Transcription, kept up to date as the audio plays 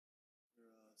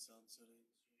sound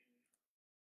settings here.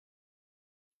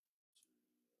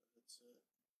 Headset.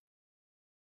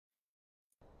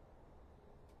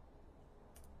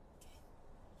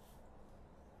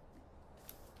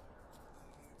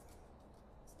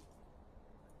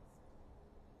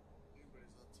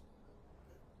 Everybody's on team.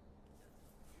 Okay.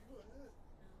 You go ahead.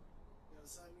 You gotta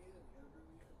sign me in. You gotta bring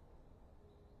me in.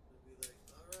 They'll be like,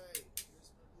 alright,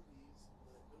 here's my boobies. I'm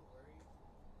like, don't worry.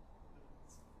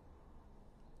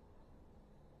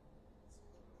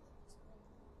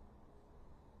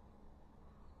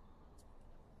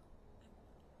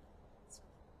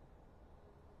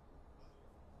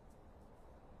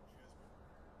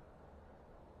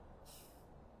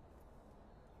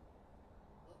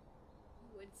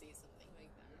 You would say something like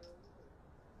that.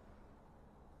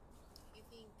 You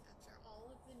think after all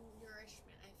of the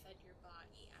nourishment I fed your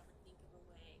body, I would think of a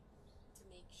way to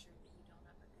make sure that you don't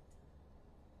have a good time.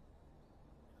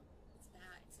 No, it's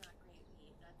bad. It's not great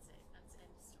weed. That's it. That's the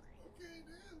end of story. Okay,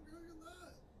 damn, girl, you're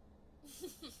not.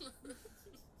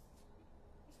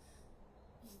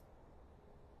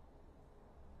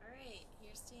 Alright,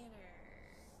 here's Tanner.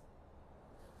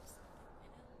 Just my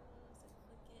nose and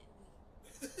flick it and leave.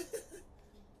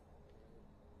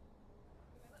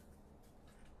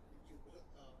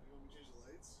 You want me to change the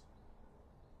lights?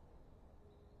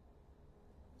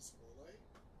 Some more light?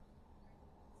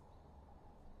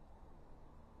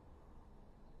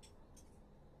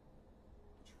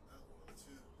 Turn that one on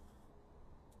too.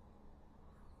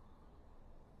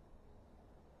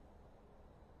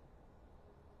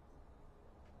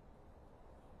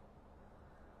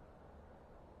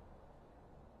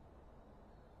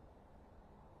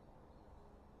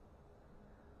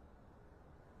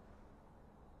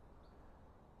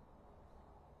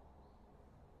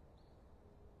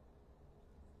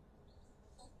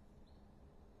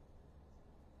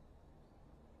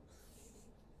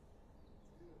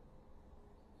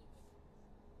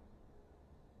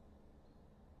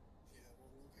 Yeah,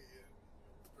 well, look at you.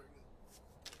 You're pregnant.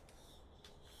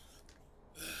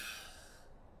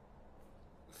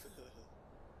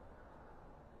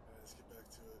 Alright, let's get back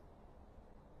to it.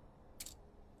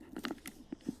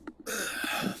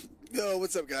 Yo,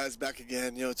 what's up, guys? Back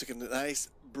again. Yo, took a nice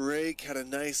break, had a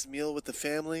nice meal with the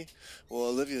family. Well,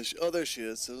 Olivia, oh, there she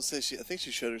is. So don't say I think she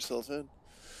shut herself in.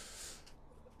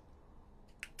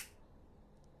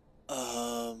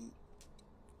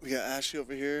 We got Ashley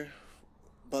over here,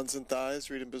 buns and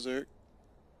thighs, reading Berserk.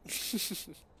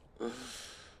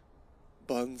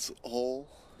 Buns hole.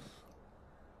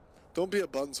 Don't be a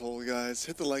buns hole, guys.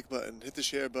 Hit the like button, hit the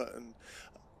share button,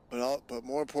 but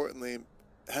more importantly,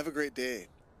 have a great day.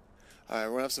 All right,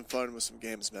 we're gonna have some fun with some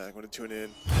games, man. I'm gonna tune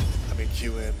in. I mean,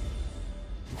 queue in.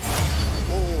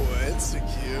 Oh, instant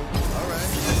queue. All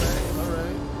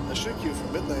right. I should queue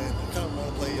for mid lane. I kind of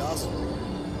want to play Yasuo.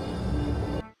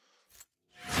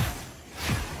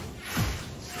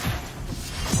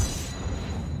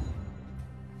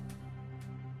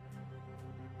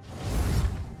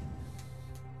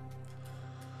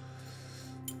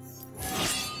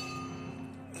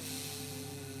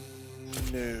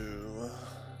 No.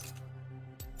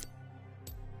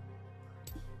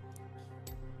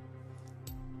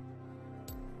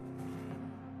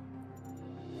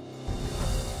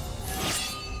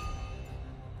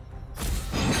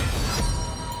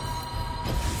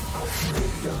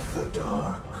 Of the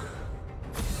dark.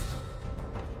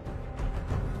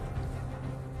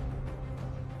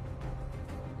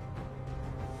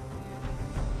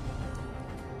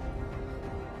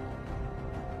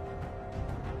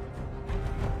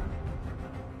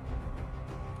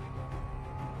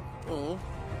 Oh.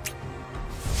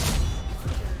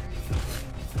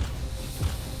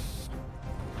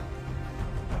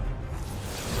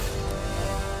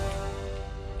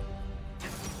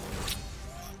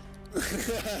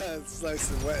 It's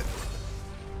nice and wet.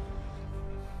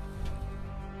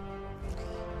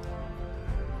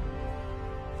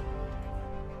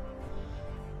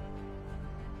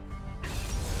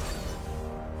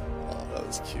 Oh, that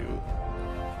was cute.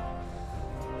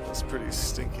 That's pretty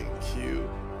stinking cute.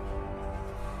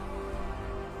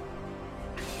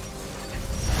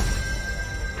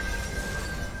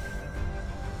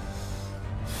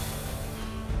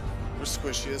 We're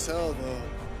squishy as hell, though.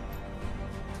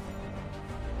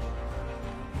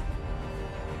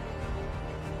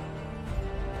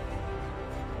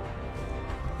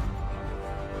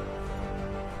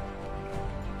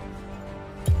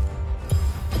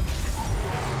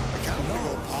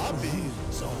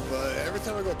 But every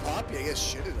time I go Poppy, I get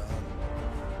shitted on.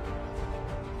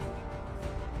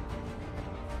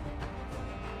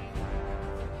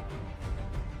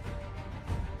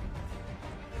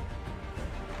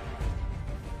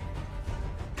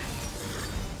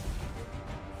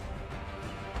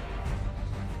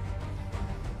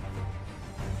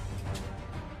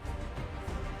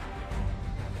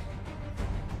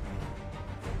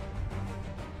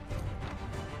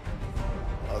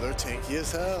 they're tanky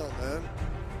as hell, man.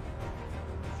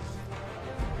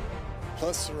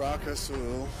 Plus Soraka,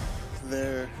 so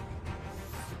their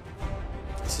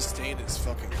sustain is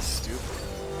fucking stupid.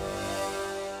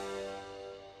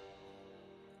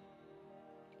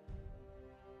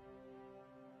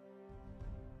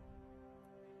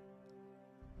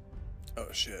 Oh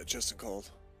shit, Justin called.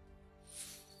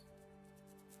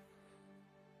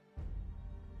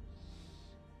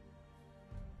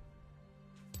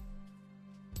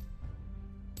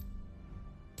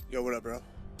 Yo, what up, bro?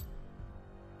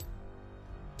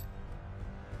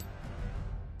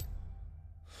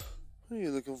 What are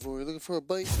you looking for? You looking for a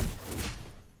bite?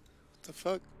 What the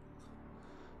fuck?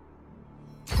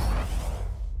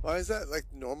 Why is that like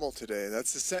normal today?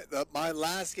 That's the set. My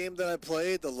last game that I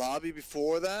played, the lobby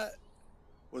before that,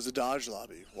 was a Dodge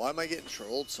lobby. Why am I getting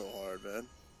trolled so hard, man?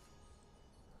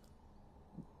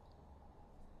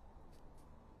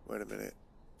 Wait a minute.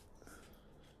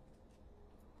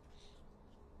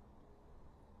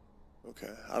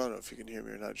 Okay, I don't know if you can hear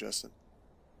me or not, Justin.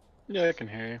 Yeah, I can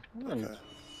hear you. I'm Okay.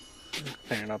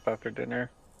 hanging up after dinner.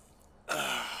 Bro,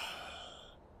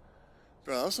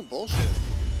 that was some bullshit.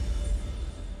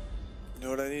 You know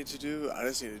what I need to do? I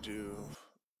just need to do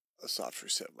a soft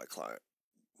reset of my client.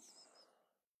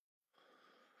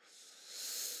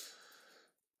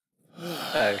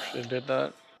 I actually did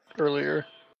that earlier.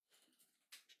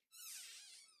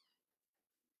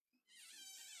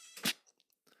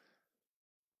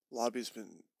 Lobby's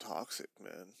been toxic,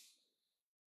 man.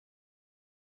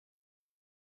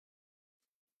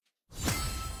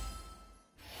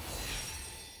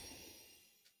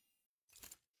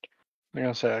 I'm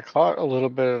gonna say I caught a little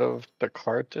bit of the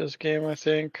Cartes game, I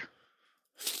think.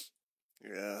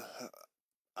 Yeah,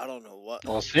 I don't know what.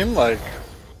 Well, it seemed like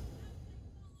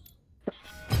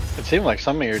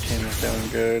some of your team is doing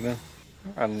good,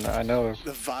 and I know.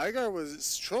 The Vigar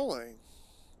was trolling.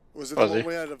 Was it Was the one he?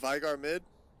 we had a Vigar mid?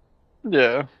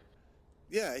 Yeah,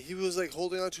 Yeah, he was like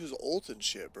holding on to his ult and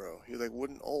shit, bro. He like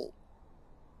wouldn't ult.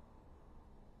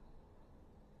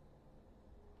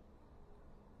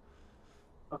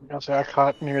 I'm gonna say I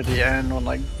caught near the end when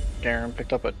like Garen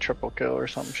picked up a triple kill or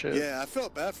some shit. Yeah, I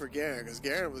felt bad for Garen because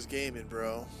Garen was gaming,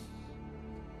 bro.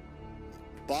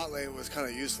 Bot lane was kind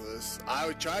of useless. I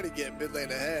would try to get mid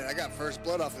lane ahead. I got first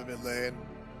blood off of mid lane.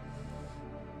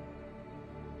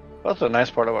 That's the nice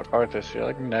part about Cartes. You're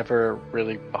like never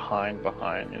really behind,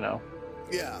 you know.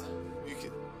 Yeah, you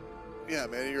can. Yeah,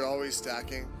 man, you're always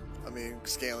stacking. I mean,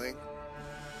 scaling.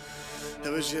 It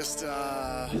was just,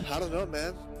 I don't know,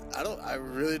 man. I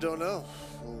really don't know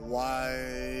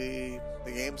why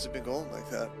the games have been going like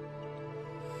that.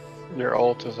 Your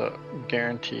ult is a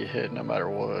guaranteed hit no matter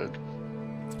what.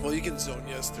 Well, you can zone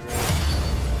yes through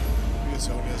it. You can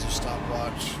zone yes or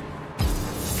stopwatch.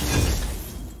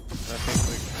 I think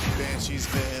like Banshee's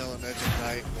Veil and Edge of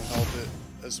Night will help it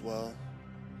as well.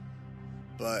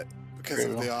 But because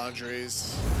of the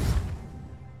Andres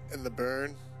and the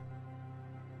burn.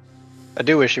 I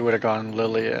do wish you would have gone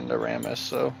Lilia into Rammus,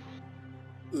 so.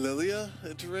 Lilia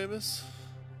into Rammus?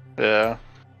 Yeah.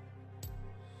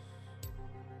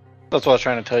 That's what I was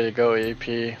trying to tell you, go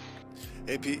AP.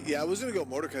 AP, yeah, I was gonna go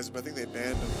Mordekaiser, but I think they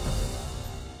banned him.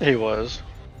 He was.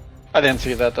 I didn't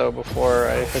see that though before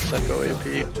I hit that go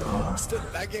AP. Still,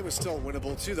 that game was still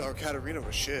winnable too, though. Katarina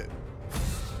was shit.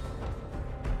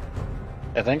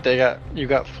 I think you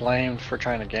got flamed for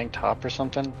trying to gank top or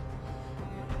something.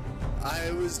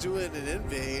 I was doing an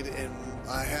invade and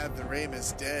I had the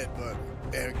Rammus dead,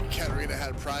 and Katarina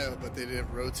had Prio, but they didn't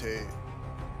rotate.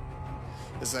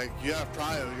 It's like, you have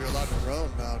Prio, you're allowed to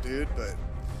roam now, dude, but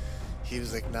he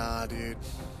was like, nah, dude.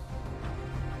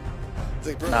 It's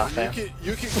like, bro, Nah,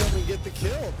 you can come and get the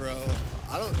kill, bro.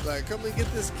 I don't, like, come and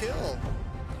get this kill.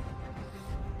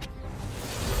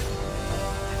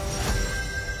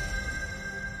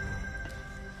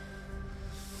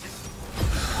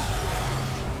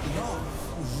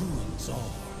 Ruins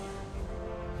all.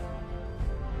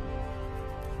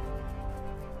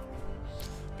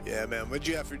 Yeah, man, what'd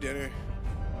you have for dinner?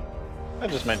 I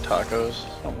just made tacos,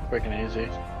 something quick and easy.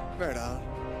 Right on.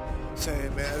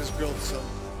 Same, man. I just grilled some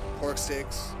pork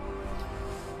steaks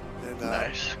and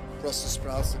Nice. Brussels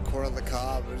sprouts and corn on the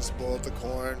cob. I just boiled the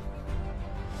corn.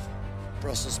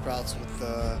 Brussels sprouts with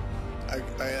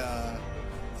I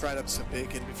fried up some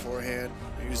bacon beforehand.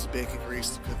 I used the bacon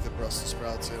grease to cook the Brussels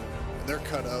sprouts in, and they're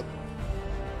cut up.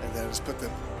 And then I just pull the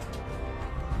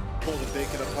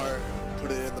bacon apart,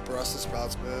 put it in the Brussels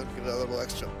sprouts, man. Give it a little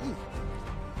extra.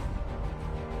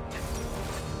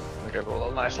 Give it a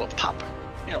little nice little pop.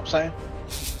 You know what I'm saying?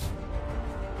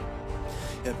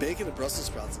 Yeah, bacon and Brussels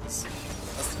sprouts that's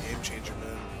the game changer,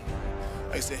 man.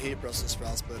 I used to hate Brussels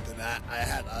sprouts, but then I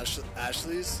had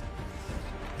Ashley's,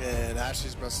 and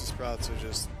Ashley's Brussels sprouts are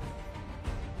just,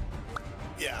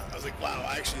 yeah, I was like, wow,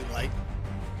 I actually like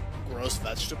gross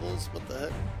vegetables. What the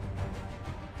heck?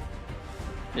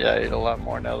 Yeah, I eat a lot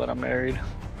more now that I'm married.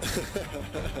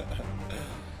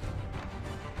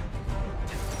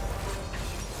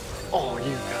 Oh, you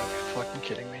gotta be fucking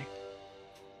kidding me.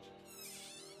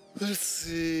 Let's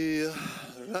see.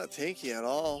 They're not tanky at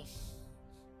all.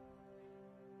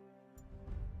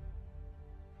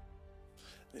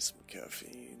 Need some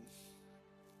caffeine.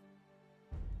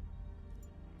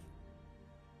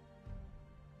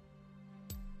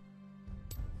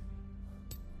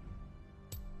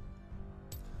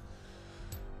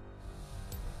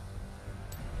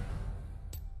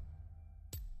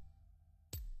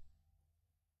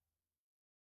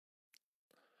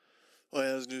 Oh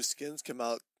yeah, those new skins come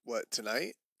out, what,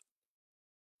 tonight?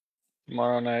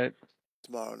 Tomorrow night.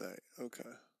 Tomorrow night, okay.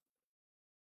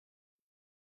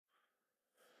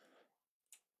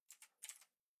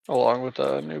 Along with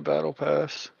the new battle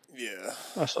pass. Yeah.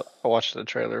 I watched the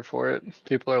trailer for it.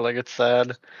 People are like, it's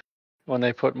sad when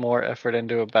they put more effort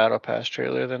into a battle pass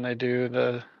trailer than they do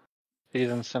the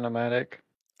season cinematic.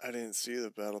 I didn't see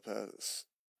the battle pass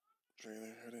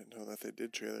trailer. I didn't know that they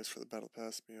did trailers for the battle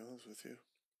pass, to be honest with you.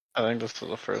 I think this is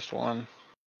the first one.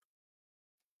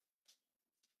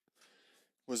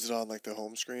 Was it on like the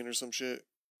home screen or some shit?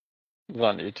 It was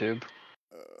on YouTube.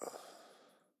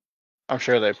 I'm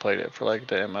sure they played it for like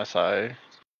the MSI.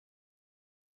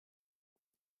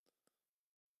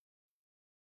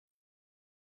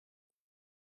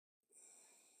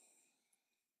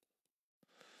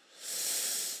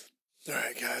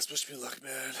 Alright guys, wish me luck,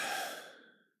 man.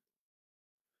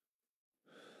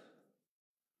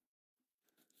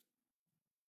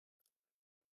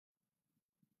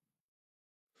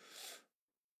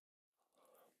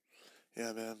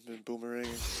 Yeah, man, been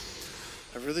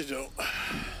boomeranging. I really don't.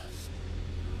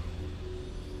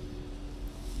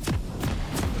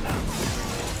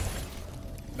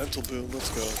 Mental boom, let's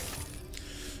go.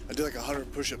 I did like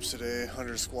 100 push-ups today,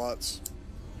 100 squats.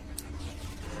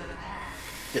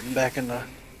 Getting back in the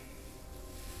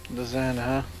zen,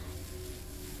 huh?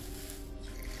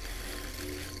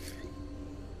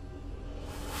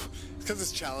 It's because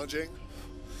it's challenging.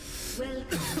 Welcome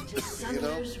to You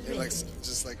know, Summer's and like Rift.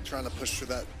 just like trying to push through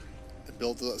that and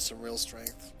build some real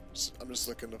strength. I'm just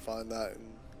looking to find that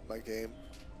in my game.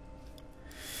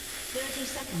 30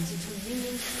 seconds until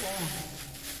minions spawn.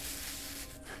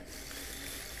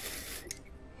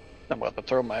 I'm about to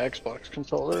throw my Xbox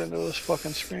controller into this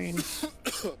fucking screen.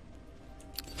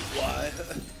 Why?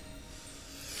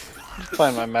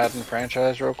 Find my Madden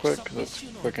franchise real quick, because it's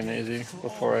quick and easy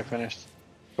before I finish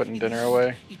putting dinner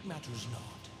away.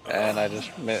 And I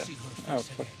just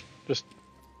just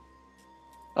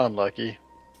unlucky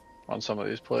on some of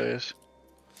these plays.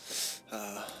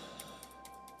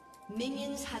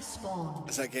 Minions have spawned.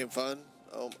 Is that game fun?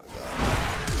 Oh my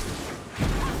god.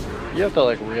 You have to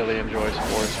like really enjoy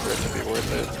sports for it to be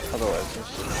worth it. Otherwise,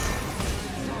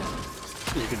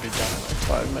 you could be done in like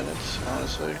 5 minutes,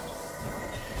 honestly.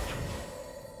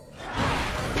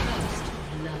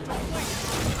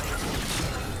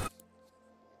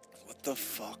 What the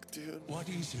fuck, dude? What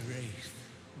is Wraith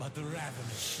but the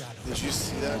ravenous shadow? Did you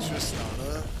see that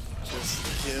Tristana just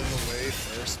give away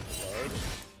first blood?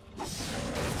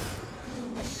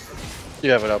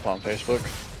 You have it up on Facebook.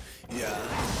 Yeah.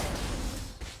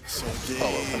 So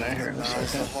I'll open it here in a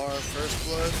second. Sahar first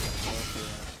blood?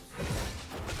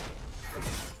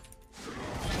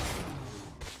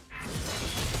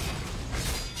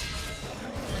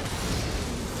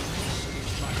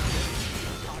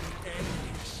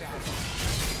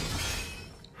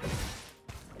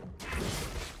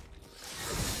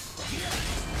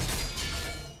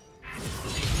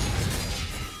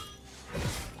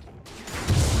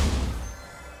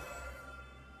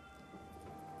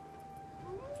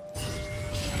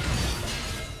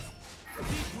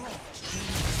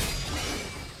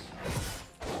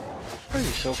 Why are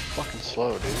you so fucking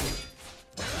slow, dude?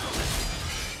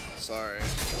 Sorry.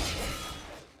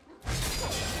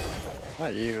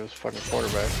 Not you, it was fucking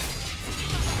quarterback. I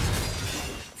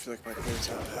feel like my clear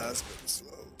time has been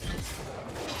slow.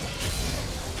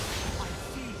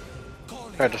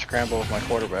 Tried to scramble with my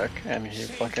quarterback, and he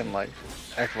fucking like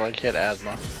acted like he had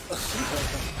asthma.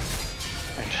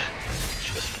 And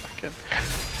just fucking.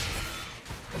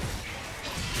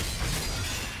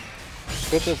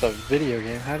 This is a video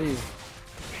game. How do you?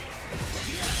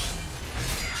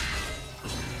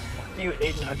 You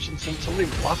Aiden Hutchinson. Somebody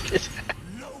blocked his ass.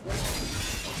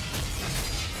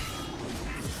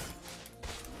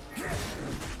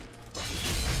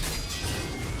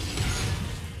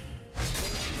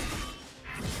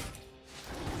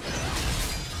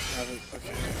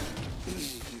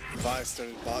 Vi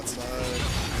started bot side.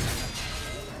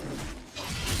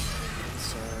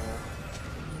 So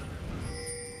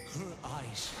Her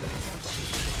eyes.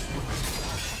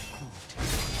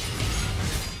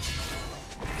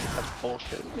 That's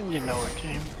bullshit. You know it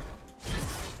came.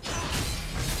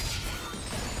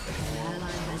 An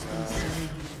ally has been slain.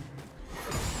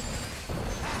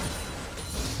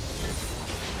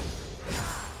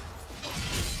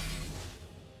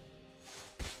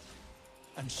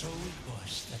 And so it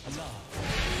was that love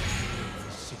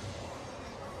was signal.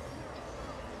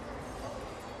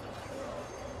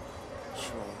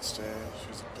 she won't stay.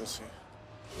 She's a pussy.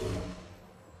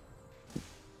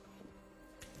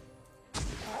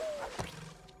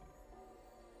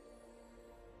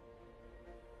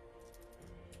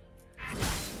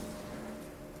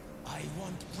 I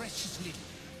want precious little,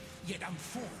 yet I'm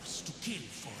forced to kill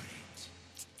for it.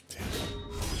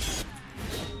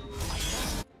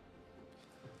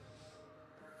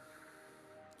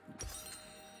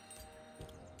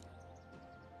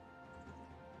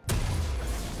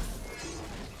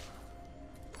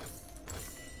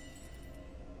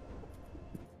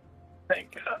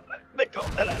 Thank God. They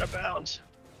called that out of bounds.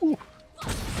 Ooh.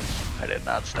 I did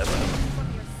not step up.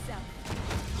 From yourself.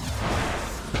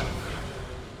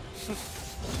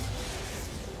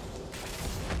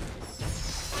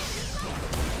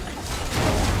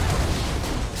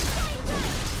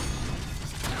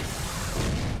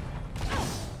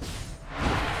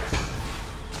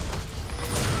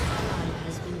 Ally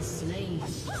has been slain.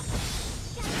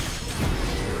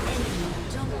 Enemy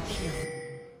double kill.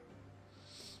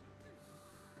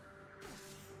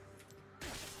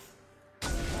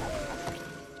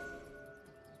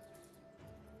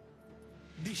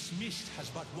 This mist has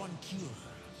but one cure,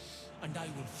 and I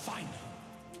will find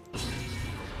her.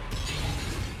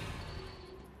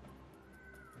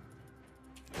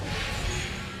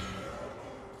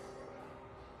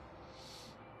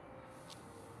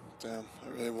 Damn, I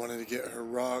really wanted to get her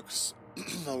rocks.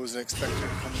 I wasn't expecting her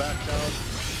to come back down.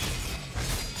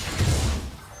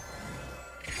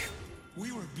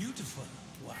 We were beautiful.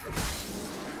 Wow.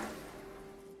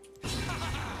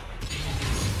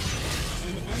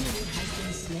 An enemy has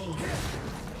been slain.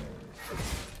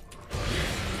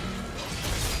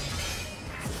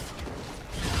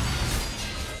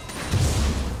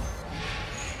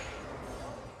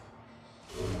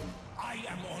 I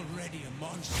am already a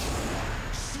monster,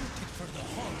 suited for the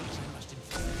horrors I must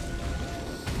inflict.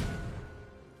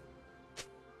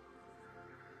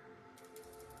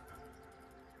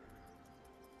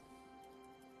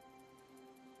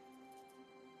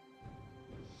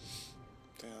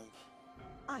 Damn.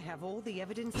 I have all the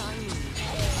evidence I need.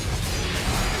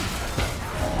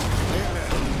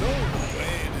 Man, no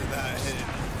way did that hit.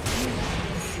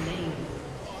 Slain.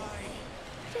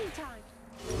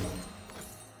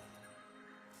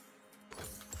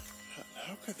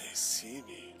 How could they see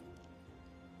me?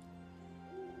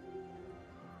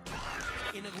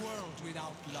 In a world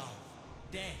without love,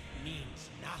 death means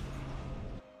nothing.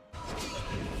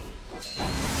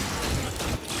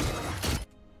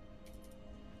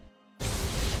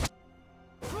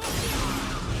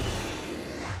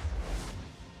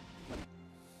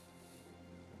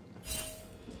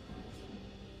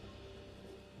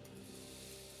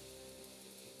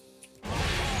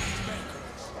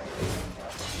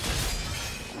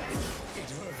 It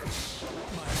hurts.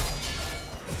 My heart.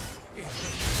 It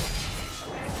hurts.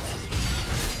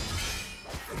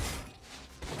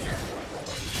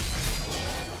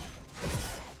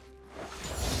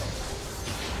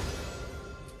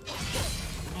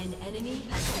 An enemy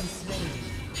has been slain.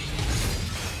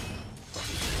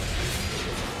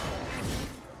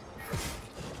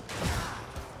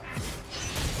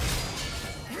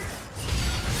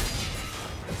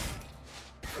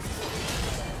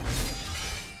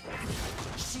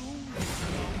 Soon this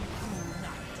long, cruel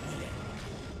night will end.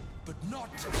 But not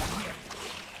yet.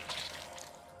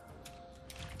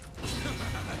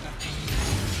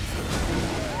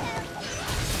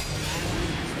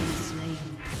 Been slain.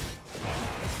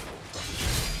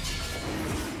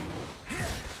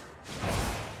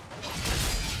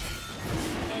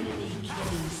 Enemy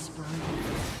killing spree.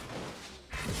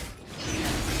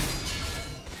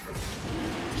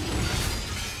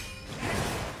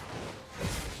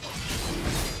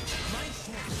 My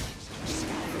forces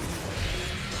scour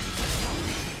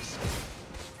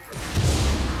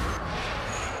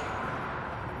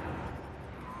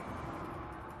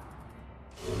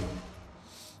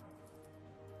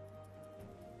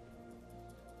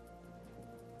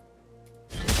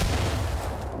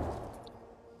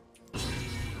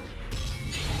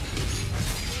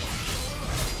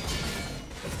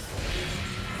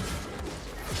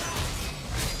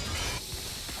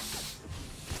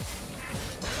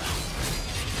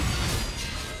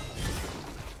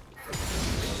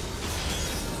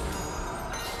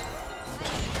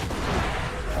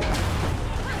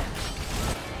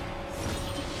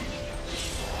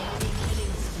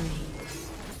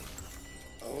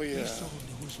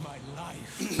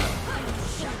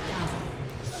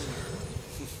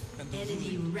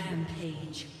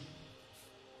Rampage.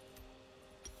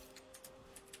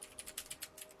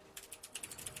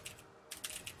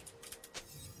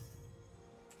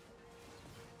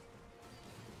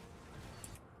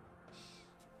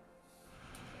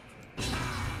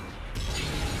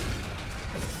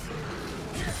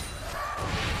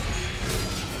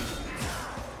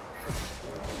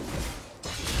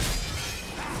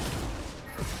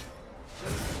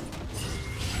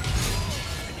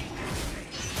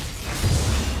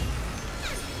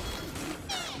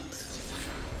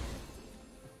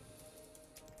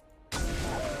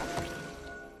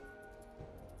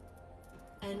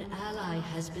 An ally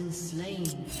has been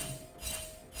slain.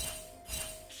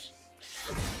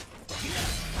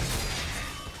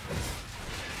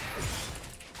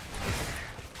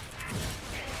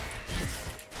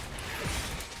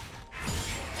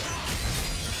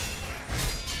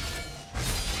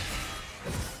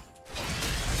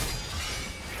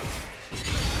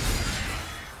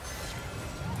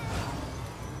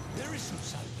 There is no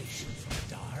salvation from the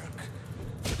dark.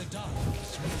 The dark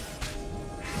is weak.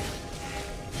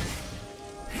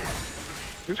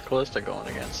 Who's Callista going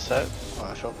against? Set? Oh,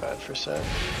 I felt bad for Set.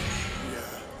 Yeah,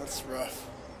 that's rough.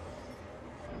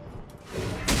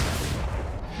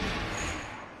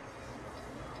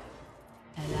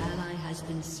 An ally has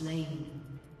been slain.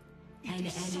 An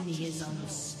enemy is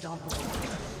unstoppable.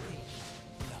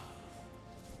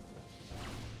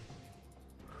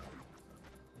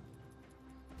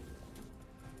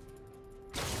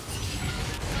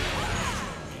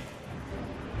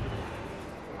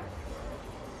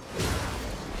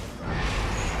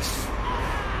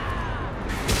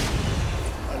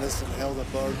 I just inhaled a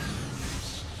bug.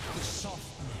 The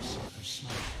softness of her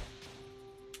smile.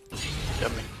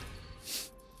 Yummy.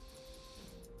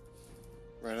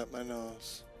 Right up my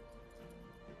nose.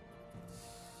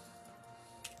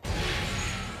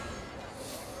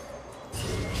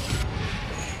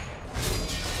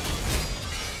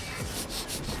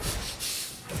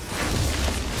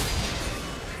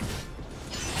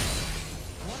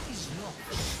 What is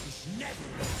lost is never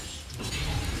lost.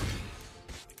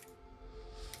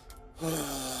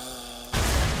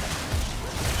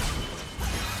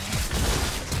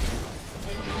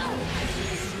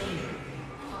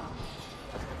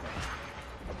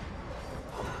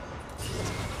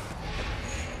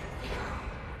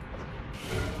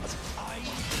 I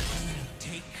will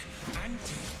take and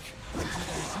take until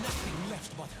there is nothing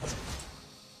left but her.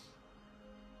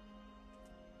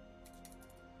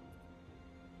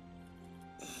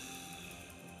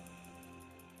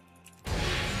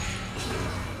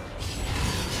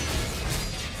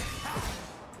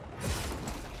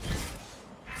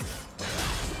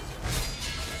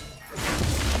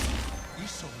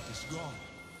 Isolde is gone,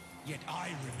 yet I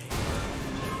remain.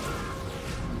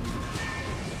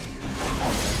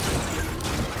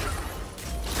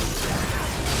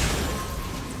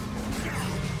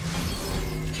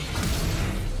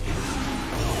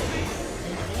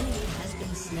 An enemy has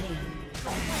been slain.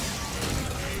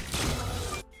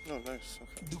 Oh, nice.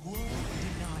 Okay. The world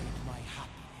denied my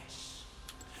happiness.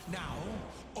 Now,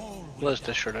 all will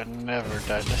Callista should have never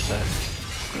died to Set.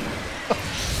 An ally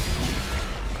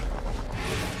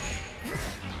has been slain.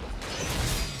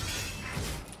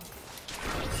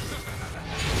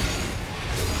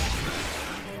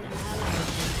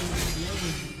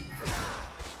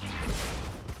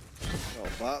 Oh,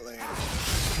 bot lane.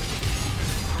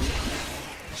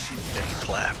 Getting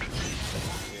clapped.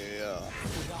 Yeah.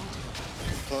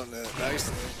 Putting it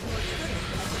nicely.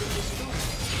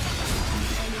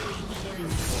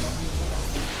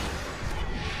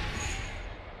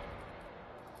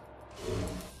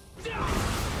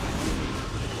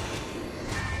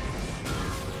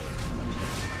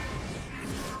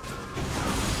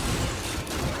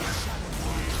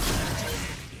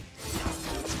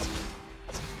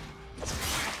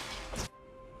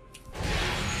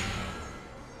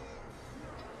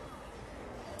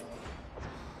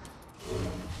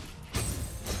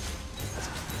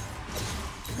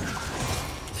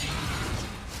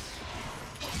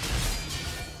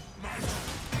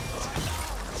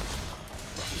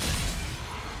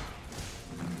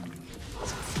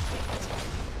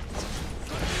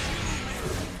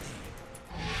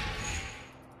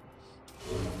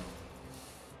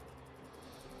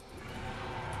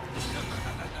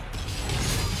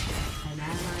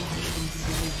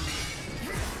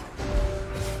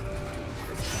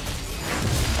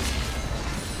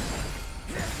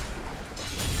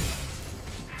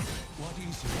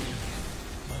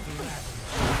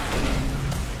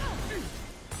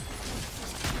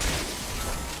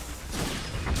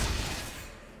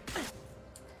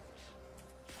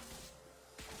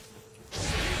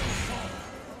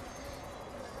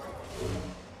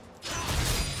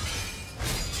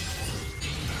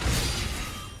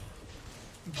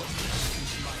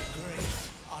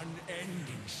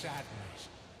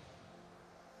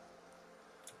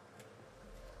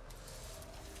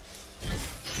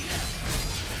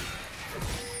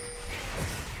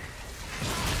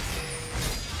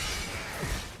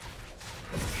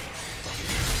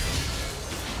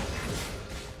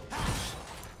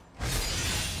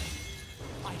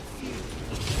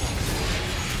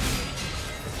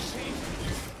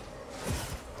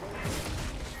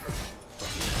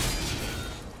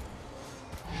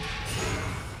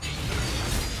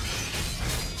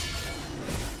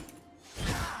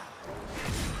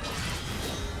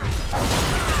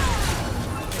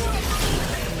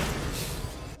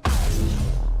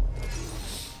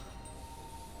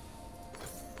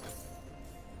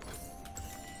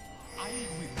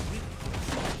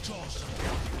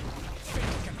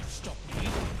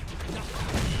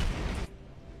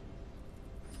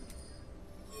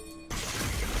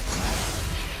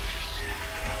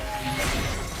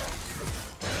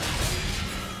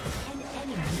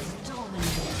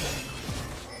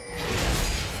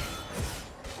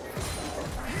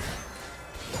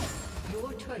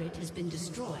 turret has been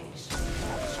destroyed.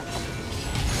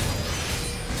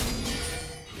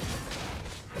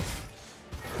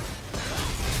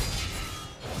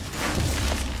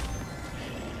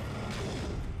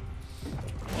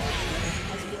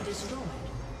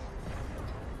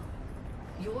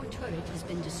 Your turret has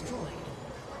been destroyed.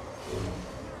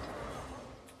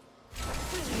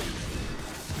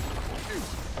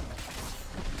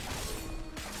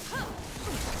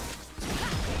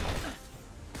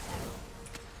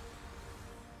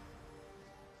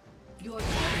 Your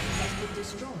turret has been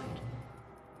destroyed.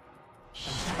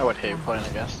 I would hate playing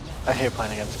against. I hate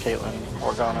playing against Caitlyn,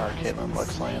 Morgana, or Caitlyn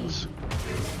Lux lanes.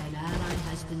 An ally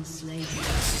has been slain.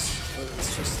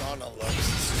 It's just on a Lux.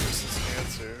 It's just his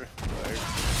answer. Like,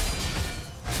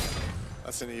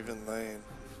 that's an even lane.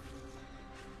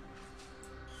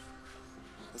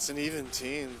 It's an even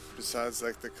team. Besides,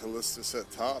 like the Callistus at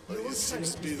top, but he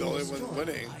seems to be the only one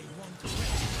winning.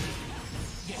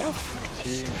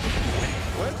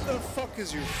 What the fuck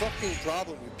is your fucking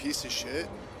problem, you piece of shit?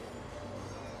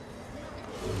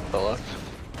 The Lux.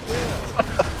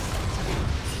 Yeah.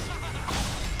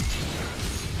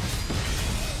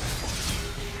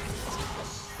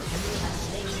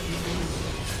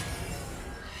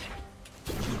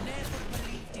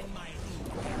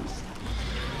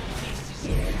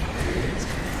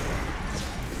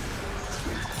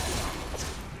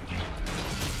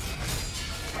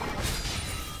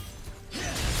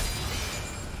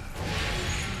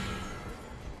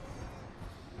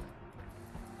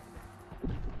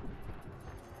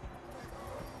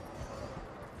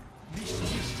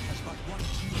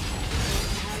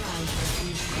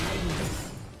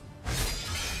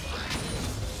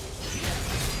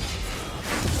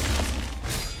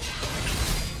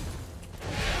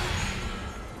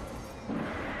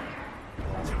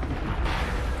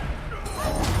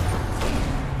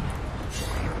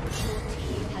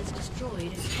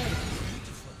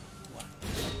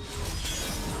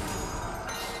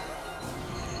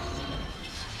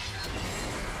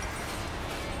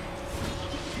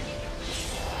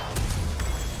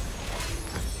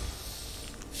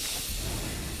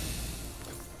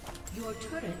 Your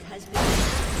turret has been...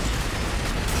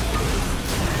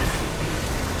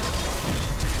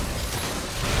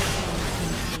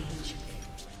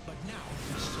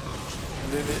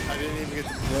 I didn't even get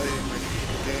to play in my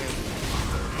game.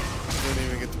 I didn't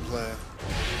even get to play.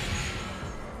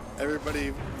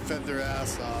 Everybody fed their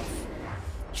ass off.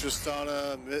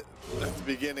 Tristana at the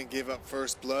beginning gave up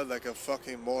first blood like a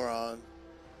fucking moron.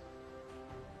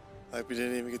 Like we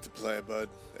didn't even get to play, bud.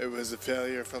 It was a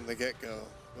failure from the get-go.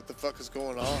 What the fuck is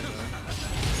going on, man?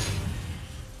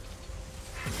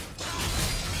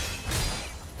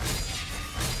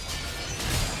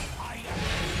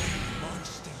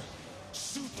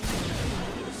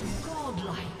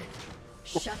 Godlike.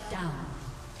 Shut down.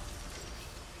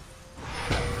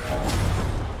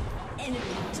 Enemy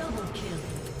double kill.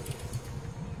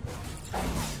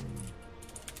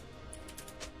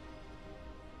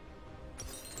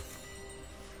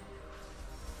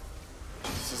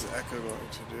 This is Echo going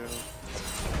to do.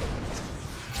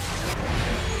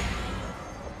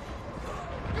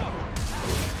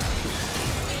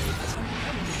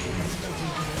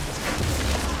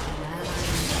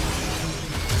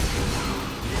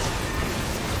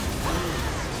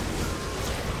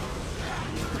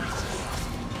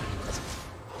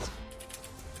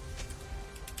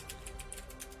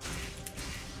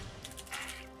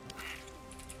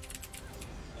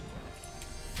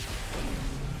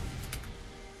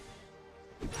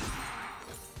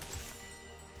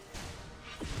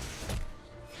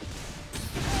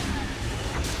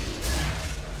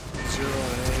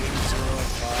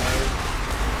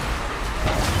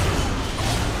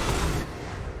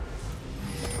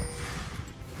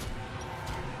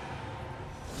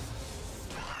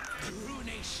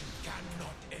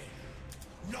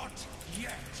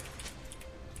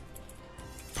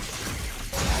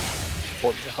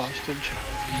 Hold the hostage.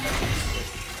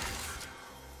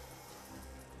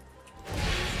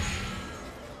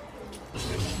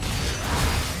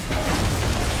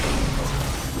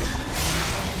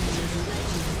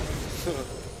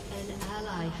 An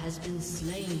ally has been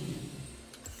slain.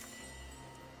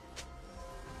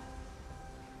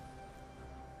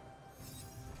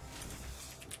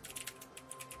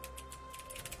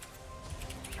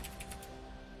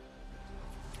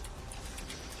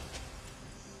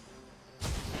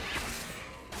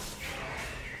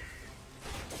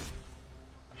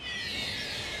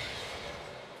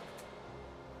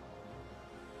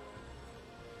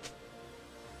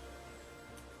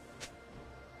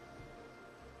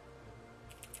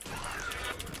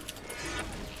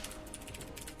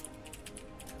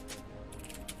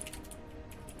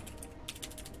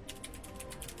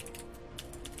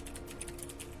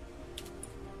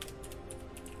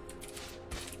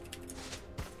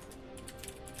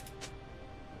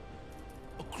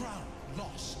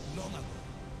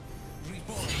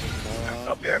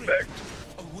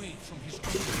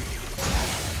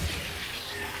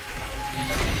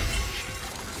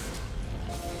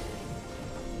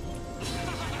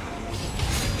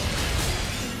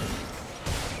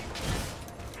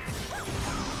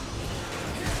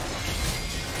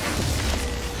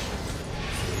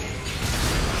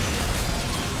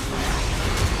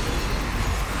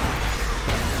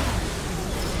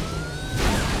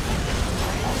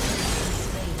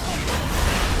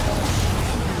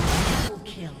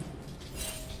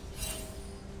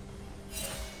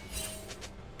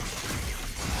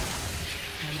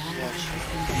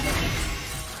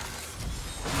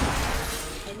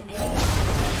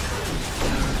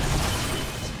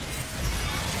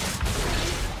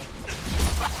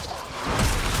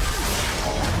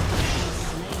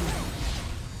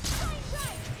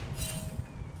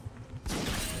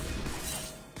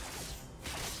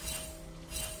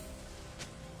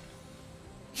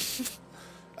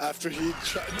 after he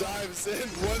dives in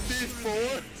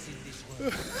 1v4.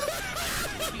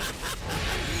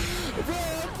 Bro,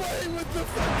 I'm playing with the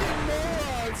fucking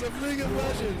morons of League of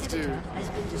Legends, dude. Has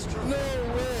been destroyed.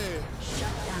 No way. Shut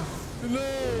down. No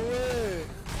way.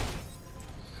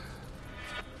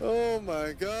 Oh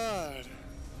my god.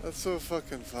 That's so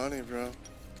fucking funny, bro.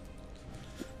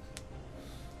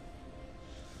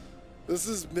 This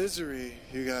is misery,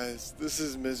 you guys. This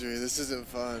is misery. This isn't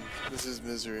fun. This is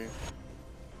misery.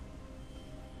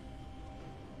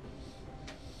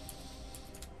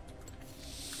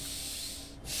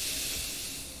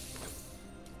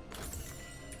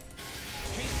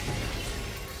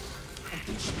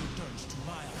 Until she returns to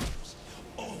my arms,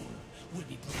 all will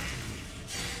be brought to me.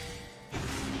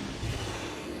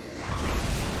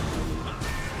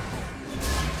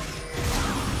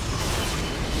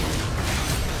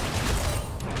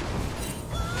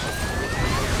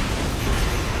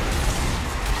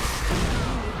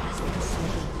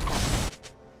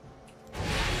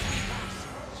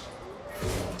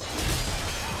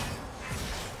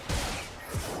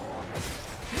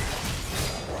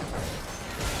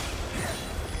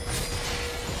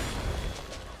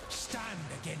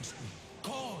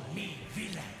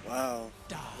 Wow,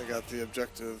 they got the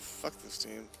objective. Fuck this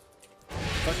team.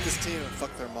 Fuck this team and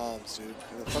fuck their moms, dude.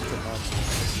 And fuck their moms.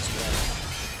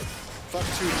 Fuck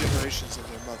 2 generations of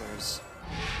their mothers.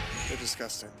 They're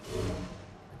disgusting.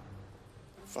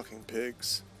 Fucking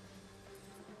pigs.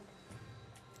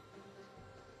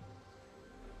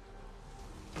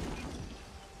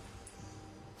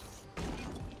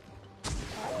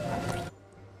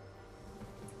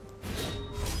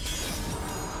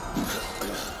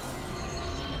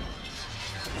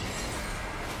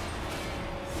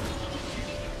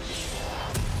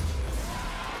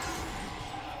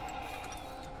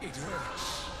 It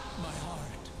hurts my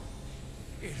heart.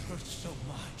 It hurts so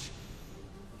much.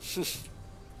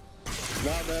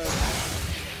 Nah, man.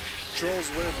 Trolls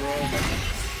win, bro.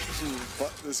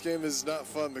 But this game is not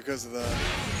fun because of that.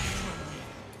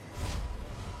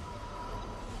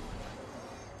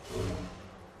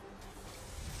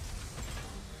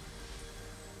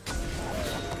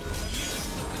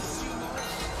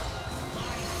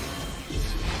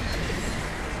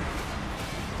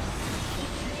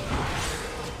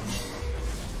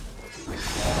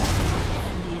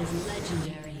 Enemy is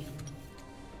legendary.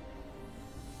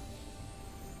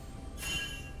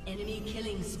 Enemy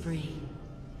killing spree.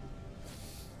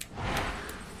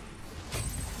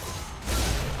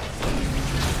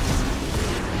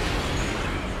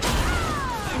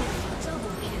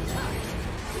 Double kill.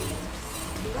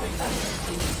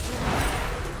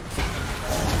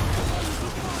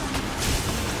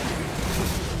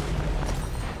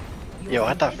 Yo,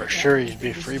 I thought for sure you'd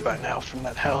be free by now from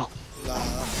that hell. Nah, I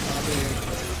mean,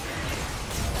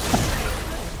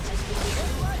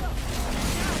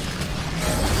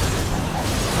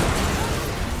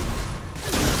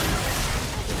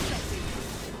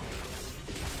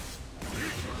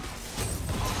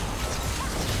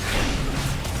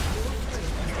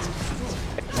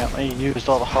 Apparently you used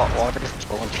all the hot water,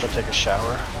 so I went to go take a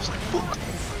shower. I was like, fuck.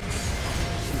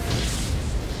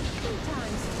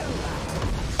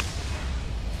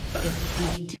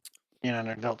 You know, and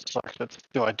it sucks.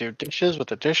 Do I do dishes with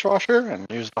the dishwasher and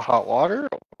use the hot water,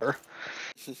 or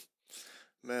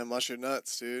man, wash your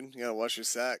nuts, dude. You gotta wash your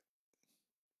sack.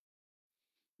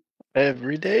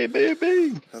 every day,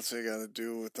 baby? That's what you gotta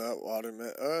do with that water,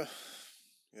 man.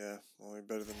 Yeah, well, you're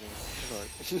better than me. But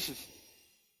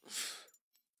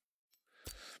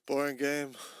boring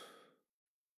game.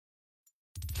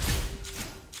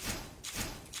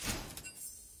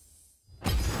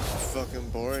 Fucking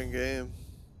boring game.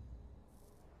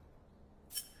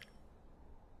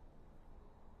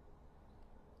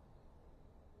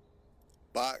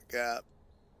 Bot gap.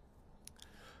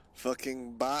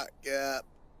 Fucking bot gap.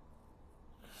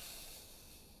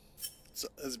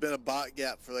 It's been a bot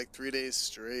gap for like 3 days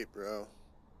straight, bro.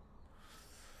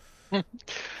 Well,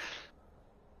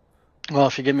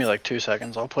 if you give me like 2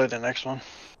 seconds, I'll play the next one.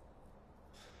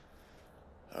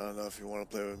 I don't know if you want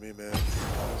to play with me, man.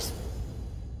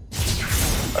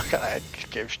 Okay, I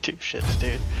give 2 shits,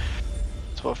 dude.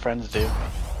 That's what friends do.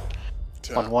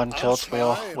 On one tilt, we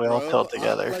all tilt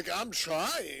together. I'm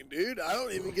trying, dude. I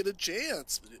don't even get a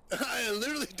chance. I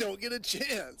literally don't get a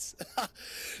chance.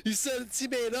 You said it's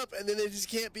made up, and then they just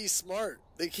can't be smart.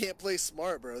 They can't play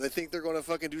smart, bro. They think they're going to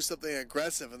fucking do something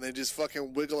aggressive, and they just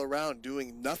fucking wiggle around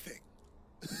doing nothing.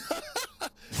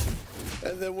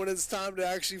 And then when it's time to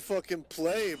actually fucking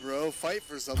play, bro, fight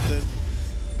for something,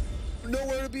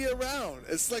 nowhere to be around.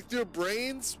 It's like their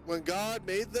brains, when God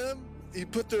made them, you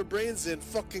put their brains in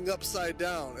fucking upside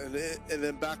down and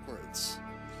then backwards.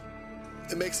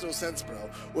 It makes no sense, bro.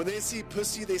 When they see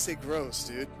pussy, they say gross,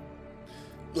 dude.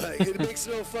 Like, it makes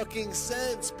no fucking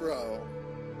sense, bro.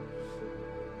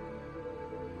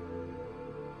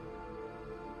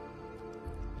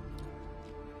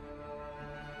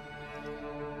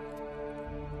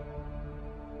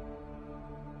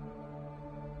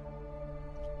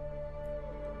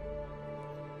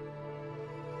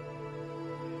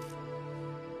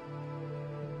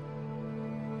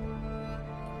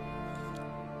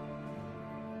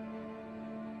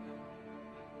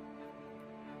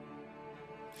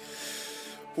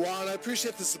 Juan, I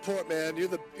appreciate the support, man. You're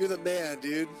the man,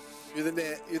 dude. You're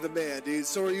the man, dude.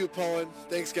 So are you, Poen.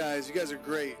 Thanks, guys. You guys are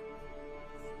great.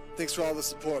 Thanks for all the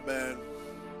support, man.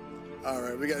 All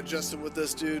right, we got Justin with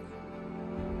us, dude.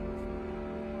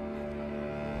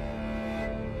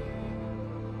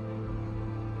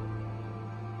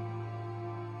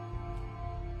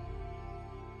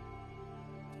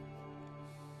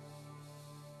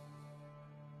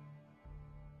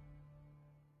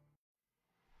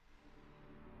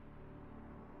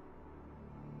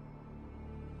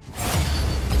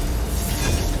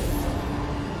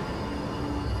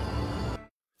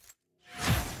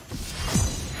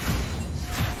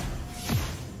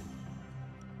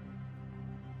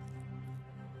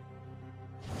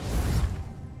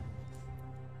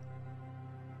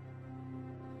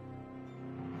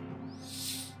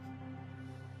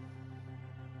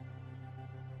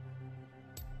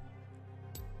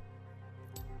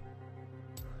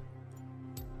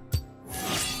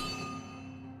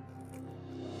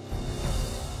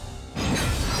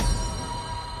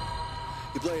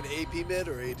 You playing AP mid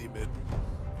or AD mid?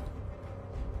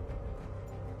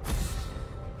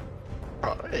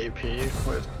 AP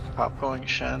with top going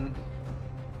Shen.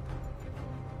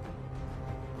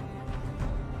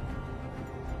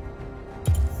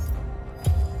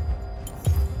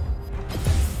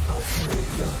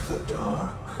 Afraid of the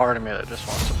dark. Part of me that just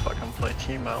wants to fucking play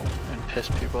Teemo and piss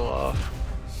people off.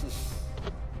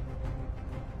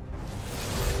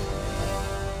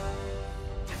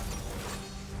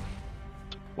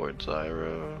 Support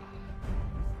Zyro.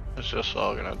 It's just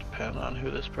all gonna depend on who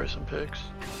this person picks.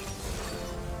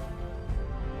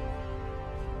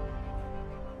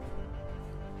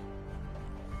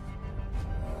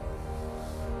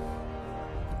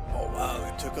 Oh wow,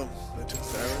 they took him. They took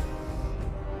Zyro.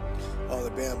 Oh,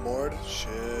 they banned Mord?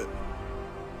 Shit.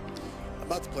 I'm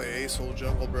about to play Ace Hole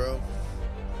Jungle, bro.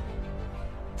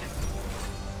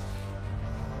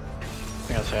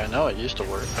 I gotta say, I know it used to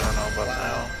work, I don't know about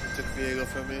now. Took Viego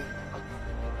from me.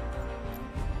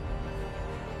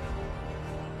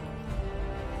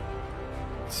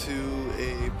 Two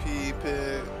AP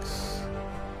picks.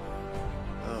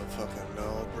 I don't fucking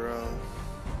know, bro.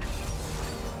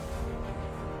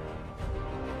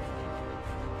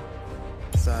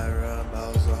 Zyra,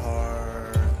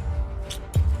 Malzahar.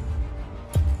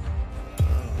 I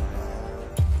don't know.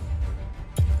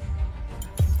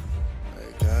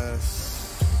 I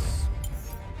guess.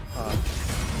 Huh.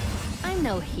 I'm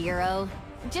no hero,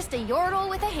 just a yordle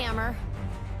with a hammer.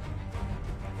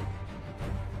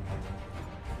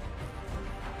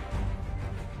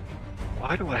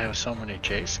 Why do I have so many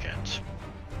J skins?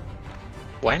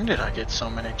 When did I get so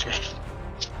many J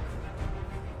skins?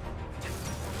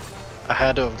 I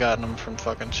had to have gotten them from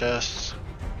fucking chests.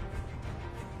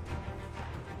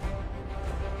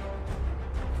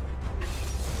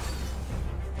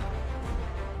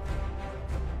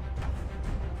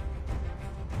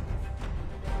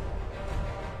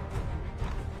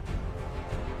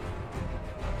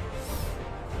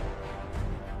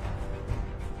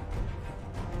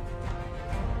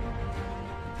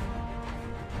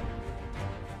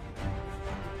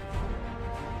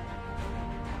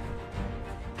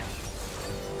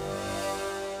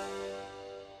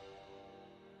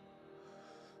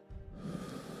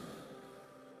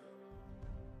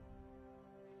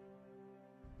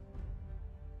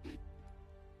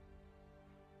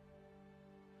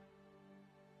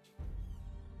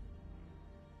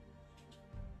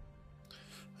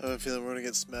 I have a feeling we're gonna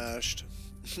get smashed.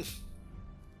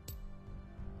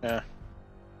 Yeah.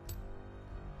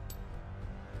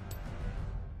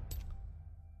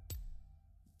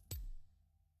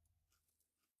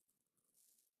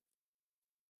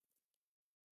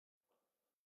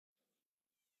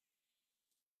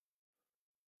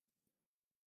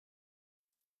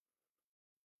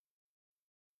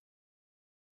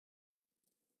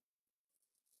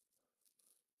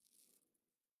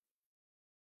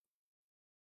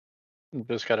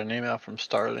 Just got an email from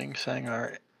Starlink saying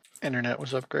our internet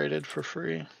was upgraded for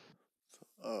free.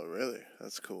 Oh, really?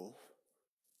 That's cool.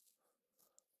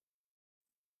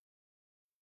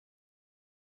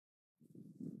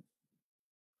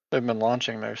 They've been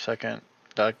launching their second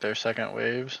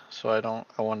waves, so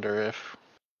I wonder if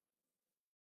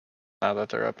now that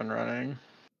they're up and running.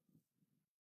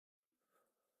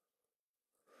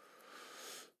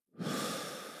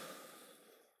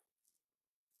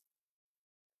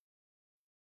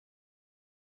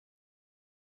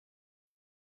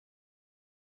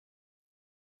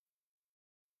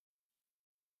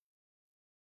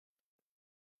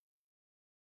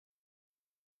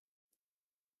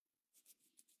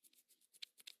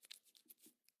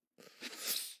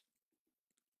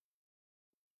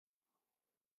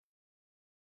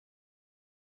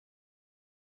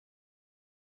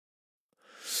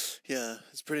 Yeah,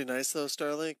 it's pretty nice though,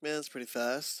 Starlink, man. It's pretty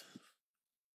fast.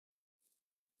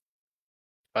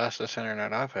 Fastest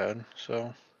internet I've had,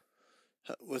 so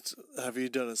Have you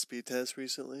done a speed test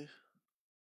recently?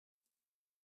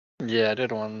 yeah, I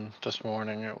did one this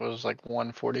morning. It was like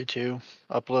 142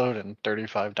 upload and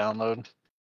 35 download.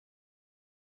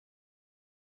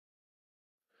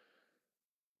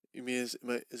 You mean is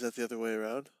that the other way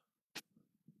around?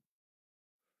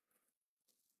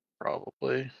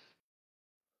 Probably.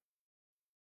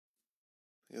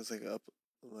 I think it's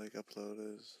like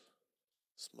upload is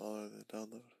smaller than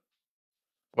download.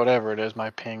 Whatever it is, my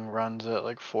ping runs at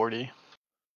like 40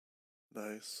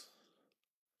 Nice.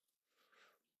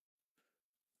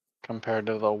 compared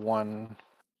to the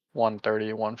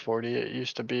 130, 140 it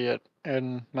used to be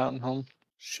in Mountain Home.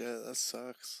 Shit, that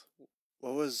sucks.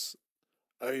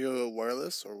 Are you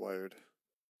wireless or wired?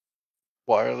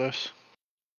 Wireless.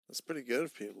 That's pretty good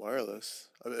if being wireless.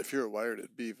 I mean, if you were wired,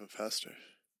 it'd be even faster.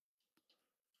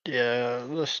 Yeah,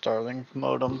 the Starlink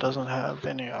modem doesn't have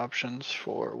any options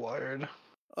for wired.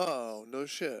 Oh, no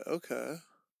shit. Okay.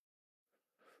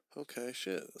 Okay,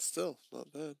 shit. Still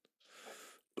not bad.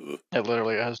 It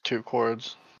literally has two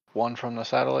cords, one from the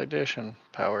satellite dish and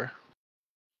power.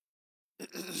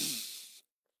 It's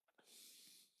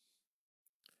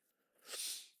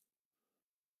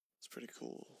pretty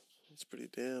cool. It's pretty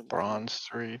damn Bronze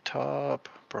 3 top,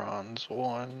 Bronze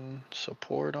 1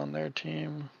 support on their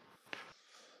team.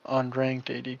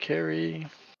 Unranked AD carry.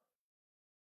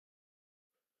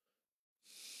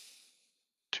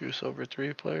 2 silver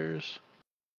 3 players.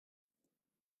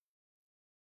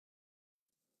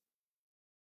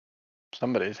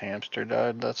 Somebody's hamster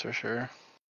died, that's for sure.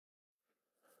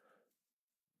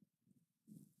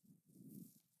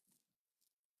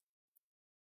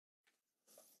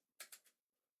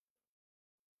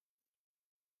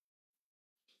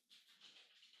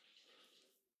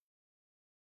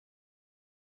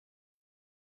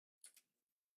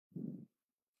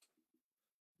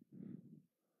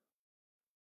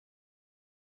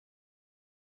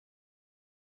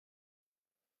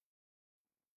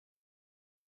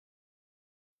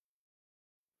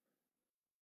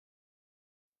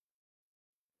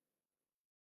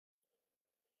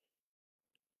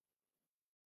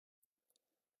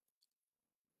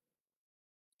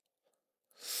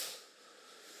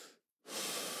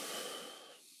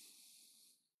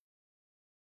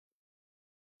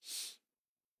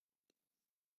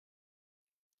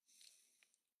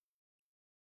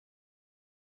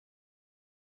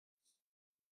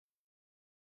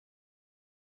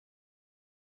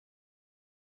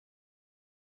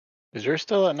 Is yours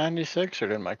still at 96 or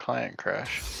did my client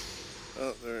crash?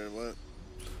 Oh, there it went.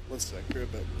 1 sec, grab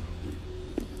it.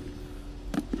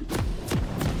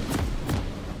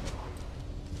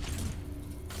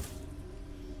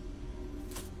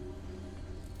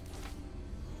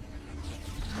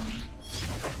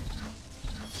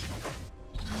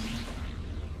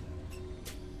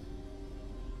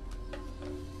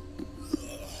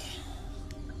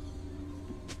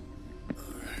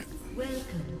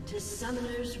 Welcome to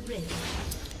Summoner's Rift.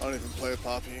 I don't even play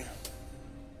Poppy.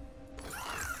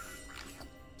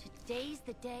 Today's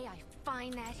the day I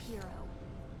find that hero.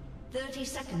 30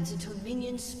 seconds until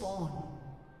minions spawn.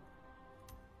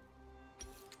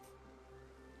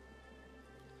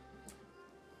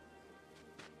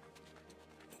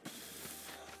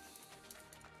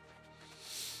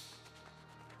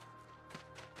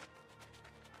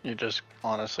 You just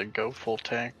honestly go full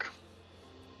tank.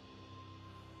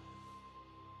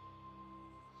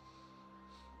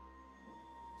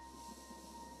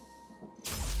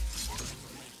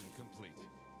 Complete.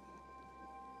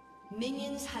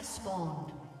 Minions have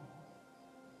spawned.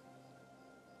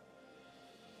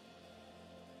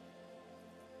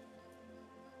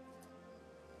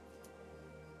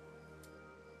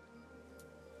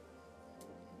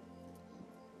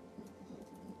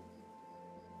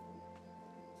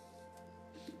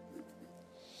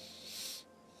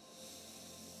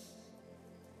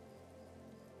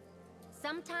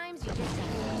 Sometimes you just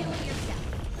have to do it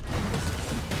yourself.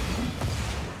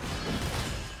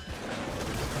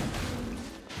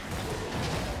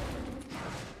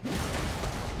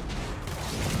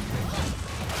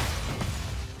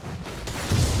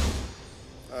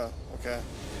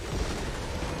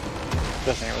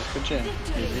 Good thing it was Kajin.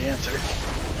 Easy answer.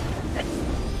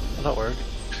 Well, that works,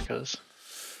 because...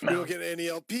 We don't get any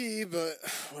LP, but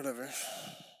whatever.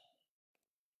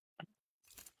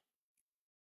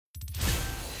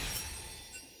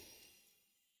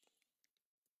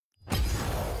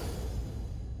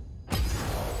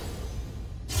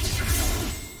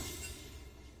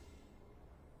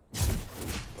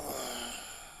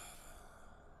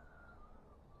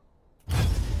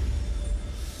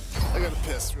 I gotta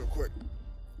piss real quick.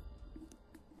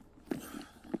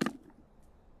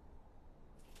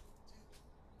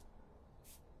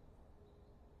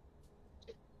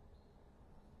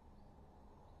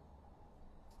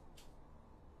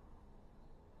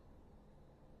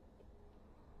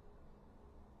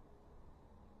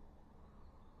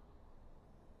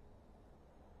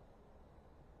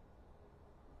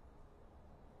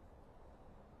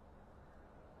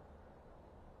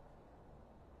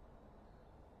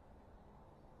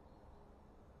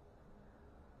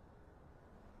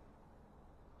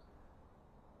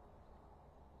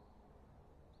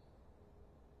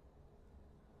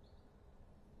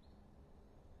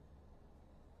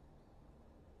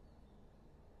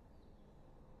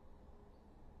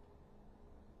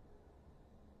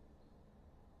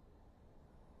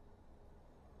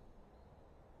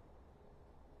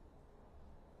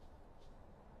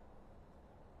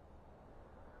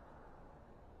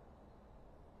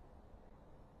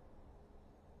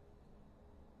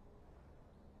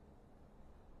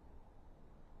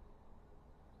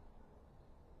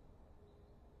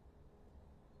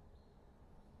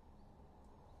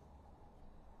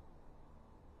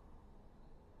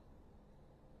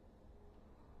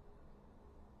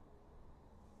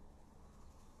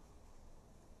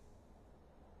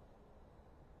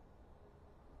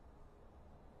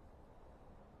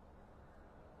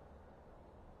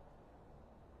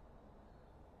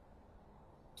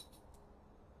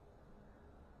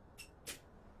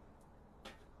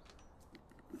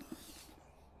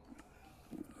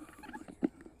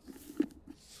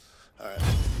 All right.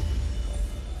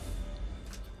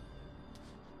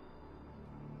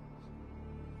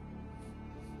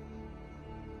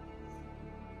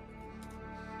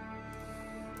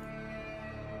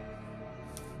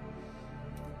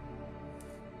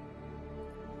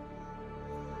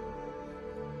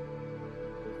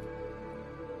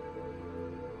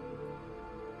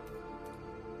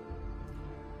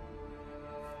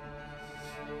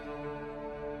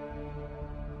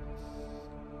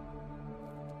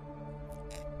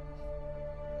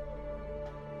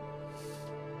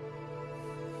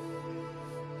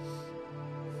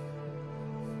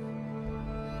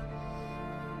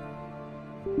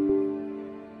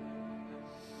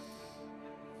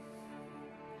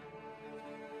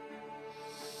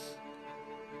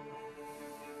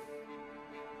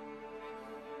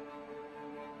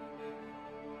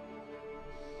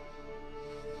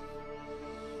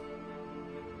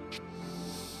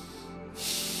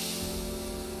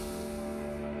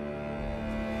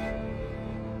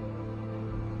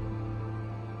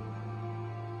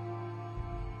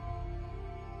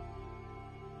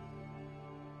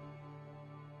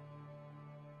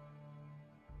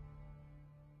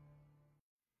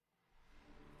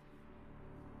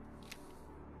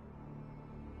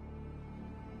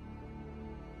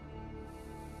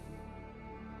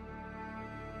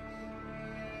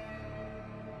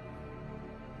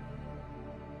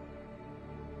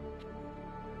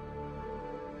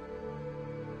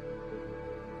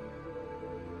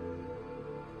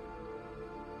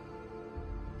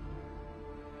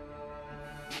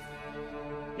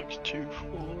 Six, 2,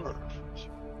 4.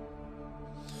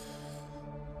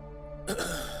 All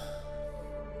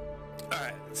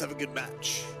right, let's have a good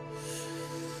match.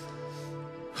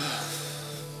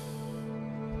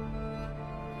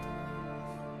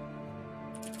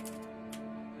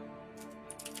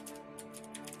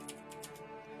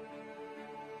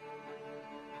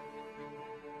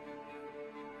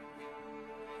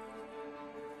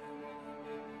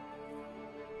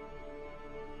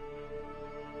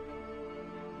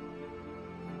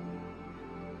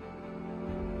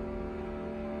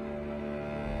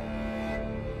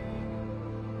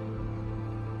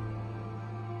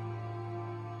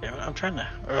 I'm trying to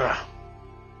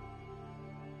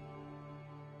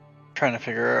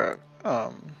figure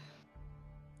out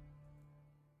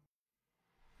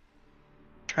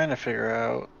trying to figure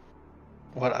out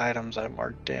what items I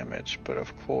marked damage, but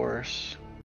of course